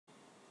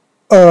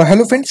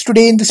Hello friends,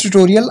 today in this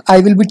tutorial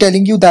I will be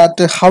telling you that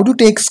how to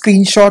take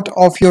screenshot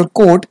of your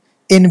code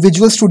in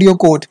Visual Studio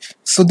Code.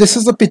 So this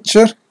is the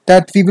picture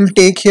that we will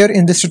take here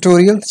in this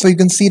tutorial. So you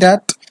can see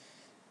that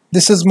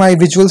this is my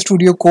Visual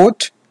Studio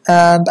Code,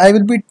 and I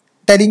will be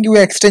telling you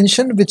an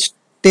extension which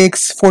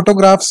takes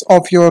photographs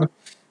of your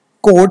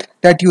code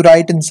that you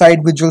write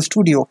inside Visual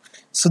Studio.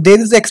 So there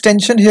is the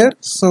extension here.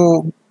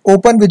 So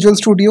open Visual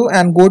Studio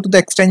and go to the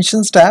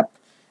extensions tab,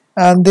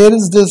 and there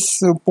is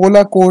this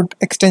PolaCode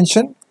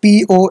extension,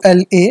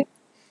 PolaCode.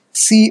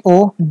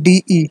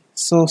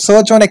 So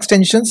search on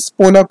extensions,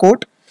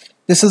 PolaCode.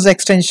 This is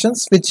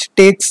extensions which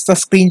takes the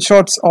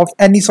screenshots of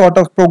any sort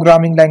of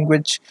programming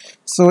language.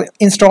 So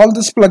install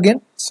this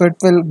plugin, so it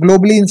will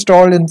globally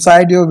install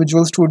inside your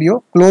Visual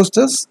Studio. Close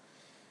this.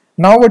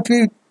 Now what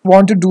we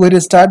want to do here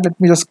is that, let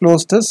me just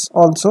close this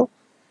also,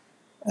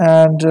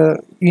 and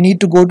you need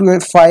to go to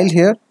a file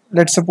here.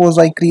 Let's suppose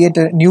I create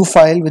a new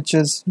file which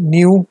is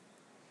new.html.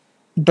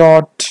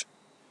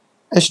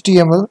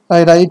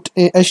 I write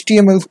a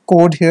HTML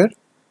code here.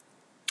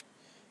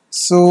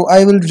 So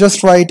I will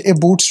just write a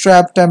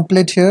bootstrap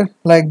template here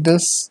like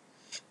this.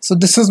 So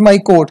this is my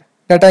code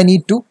that I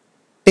need to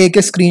take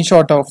a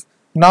screenshot of.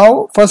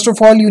 Now first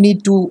of all you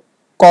need to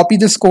copy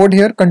this code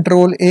here,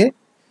 Control A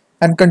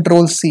and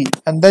Control C,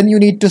 and then you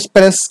need to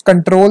press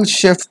Control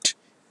Shift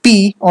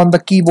P on the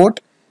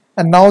keyboard,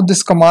 and now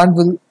this command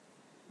will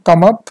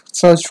come up.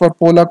 Search for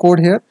PolaCode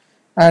here,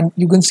 and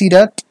you can see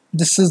that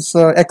this is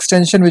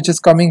extension which is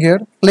coming here.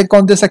 Click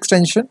on this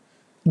extension.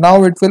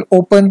 Now it will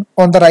open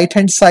on the right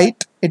hand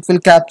side. It will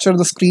capture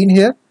the screen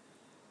here,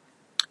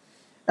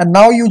 and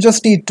now you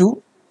just need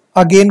to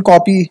again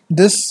copy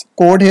this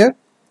code here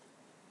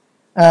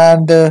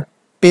and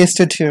paste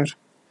it here.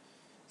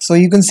 So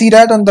you can see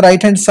that on the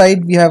right hand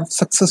side we have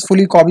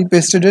successfully copy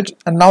pasted it,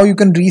 and now you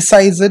can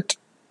resize it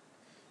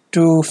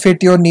to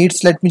fit your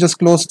needs. Let me just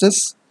close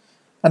this,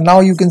 and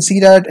now you can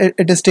see that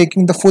it is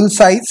taking the full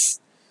size.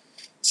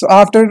 So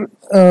after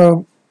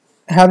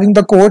having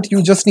the code,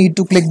 you just need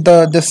to click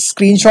the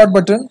screenshot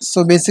button.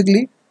 So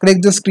basically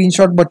click the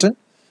screenshot button.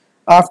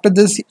 After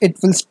this it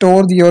will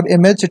store your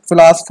image. It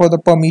will ask for the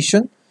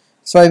permission.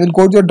 So I will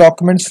go to your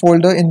documents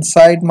folder.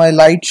 Inside my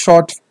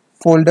lightshot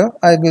folder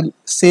I will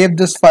save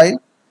this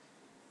file.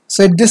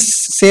 So this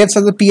saves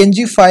as a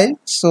PNG file,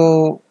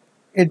 so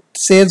it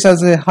saves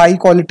as a high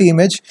quality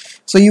image.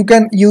 So you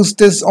can use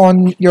this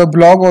on your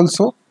blog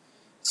also.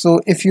 So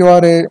if you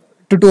are a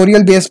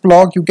tutorial based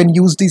blog, you can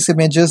use these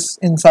images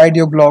inside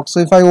your blog. So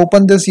if I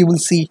open this, you will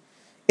see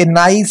a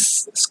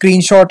nice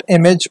screenshot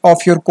image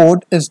of your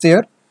code is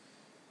there.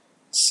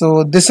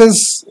 So this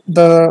is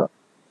the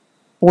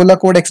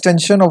PolaCode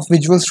extension of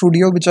Visual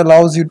Studio which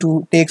allows you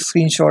to take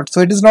screenshots.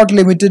 So it is not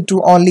limited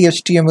to only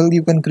HTML.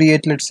 You can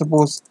create, let's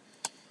suppose,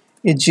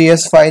 a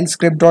JS file,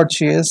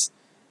 script.js,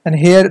 and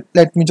here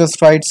let me just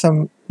write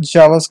some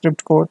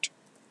JavaScript code.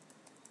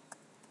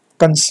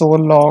 Console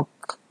log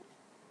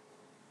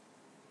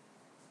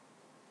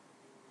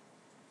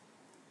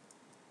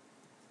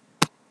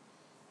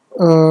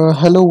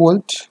hello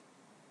world.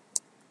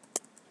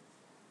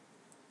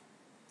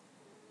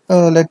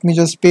 Let me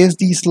just paste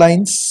these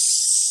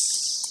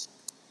lines.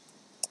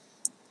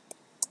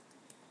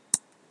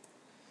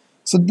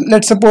 So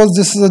let's suppose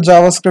this is a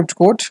JavaScript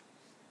code,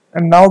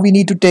 and now we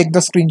need to take the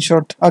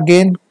screenshot.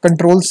 Again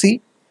Control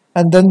C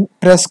and then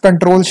press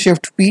Control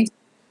Shift P,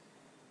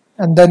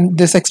 and then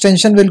this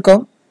extension will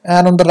come,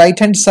 and on the right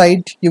hand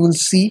side you will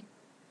see,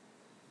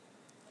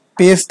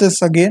 paste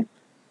this again,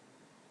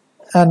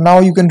 and now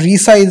you can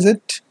resize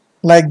it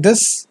like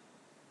this,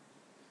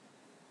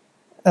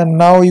 and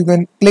now you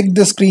can click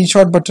the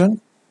screenshot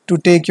button to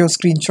take your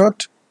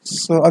screenshot.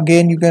 So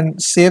again you can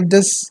save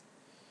this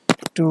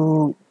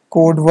to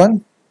code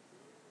 1,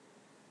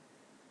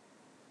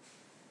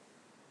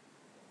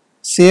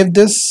 save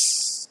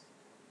this.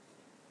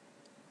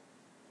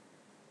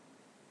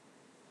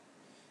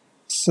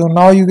 So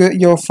now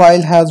your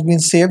file has been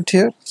saved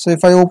here. So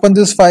if I open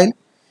this file,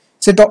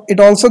 so it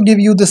also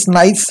gives you this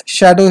nice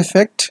shadow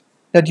effect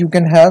that you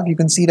can have. You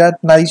can see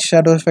that nice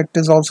shadow effect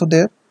is also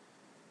there.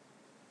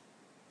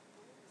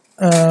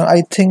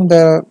 I think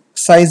the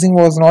sizing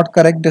was not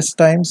correct this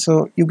time,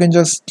 so you can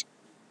just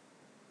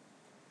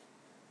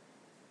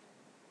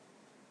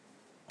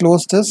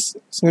close this.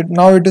 So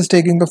now it is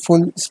taking the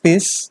full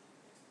space.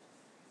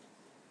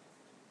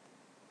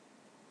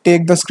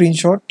 Take the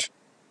screenshot.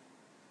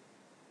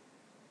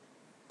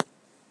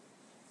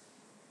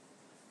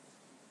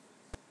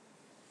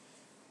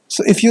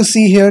 So if you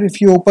see here,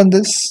 if you open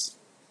this,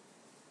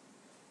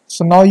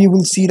 so now you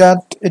will see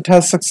that it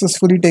has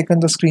successfully taken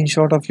the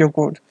screenshot of your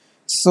code.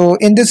 So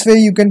in this way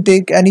you can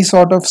take any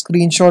sort of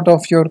screenshot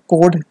of your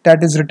code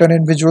that is written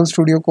in Visual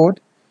Studio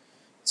Code.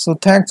 So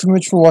thanks so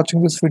much for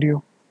watching this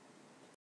video.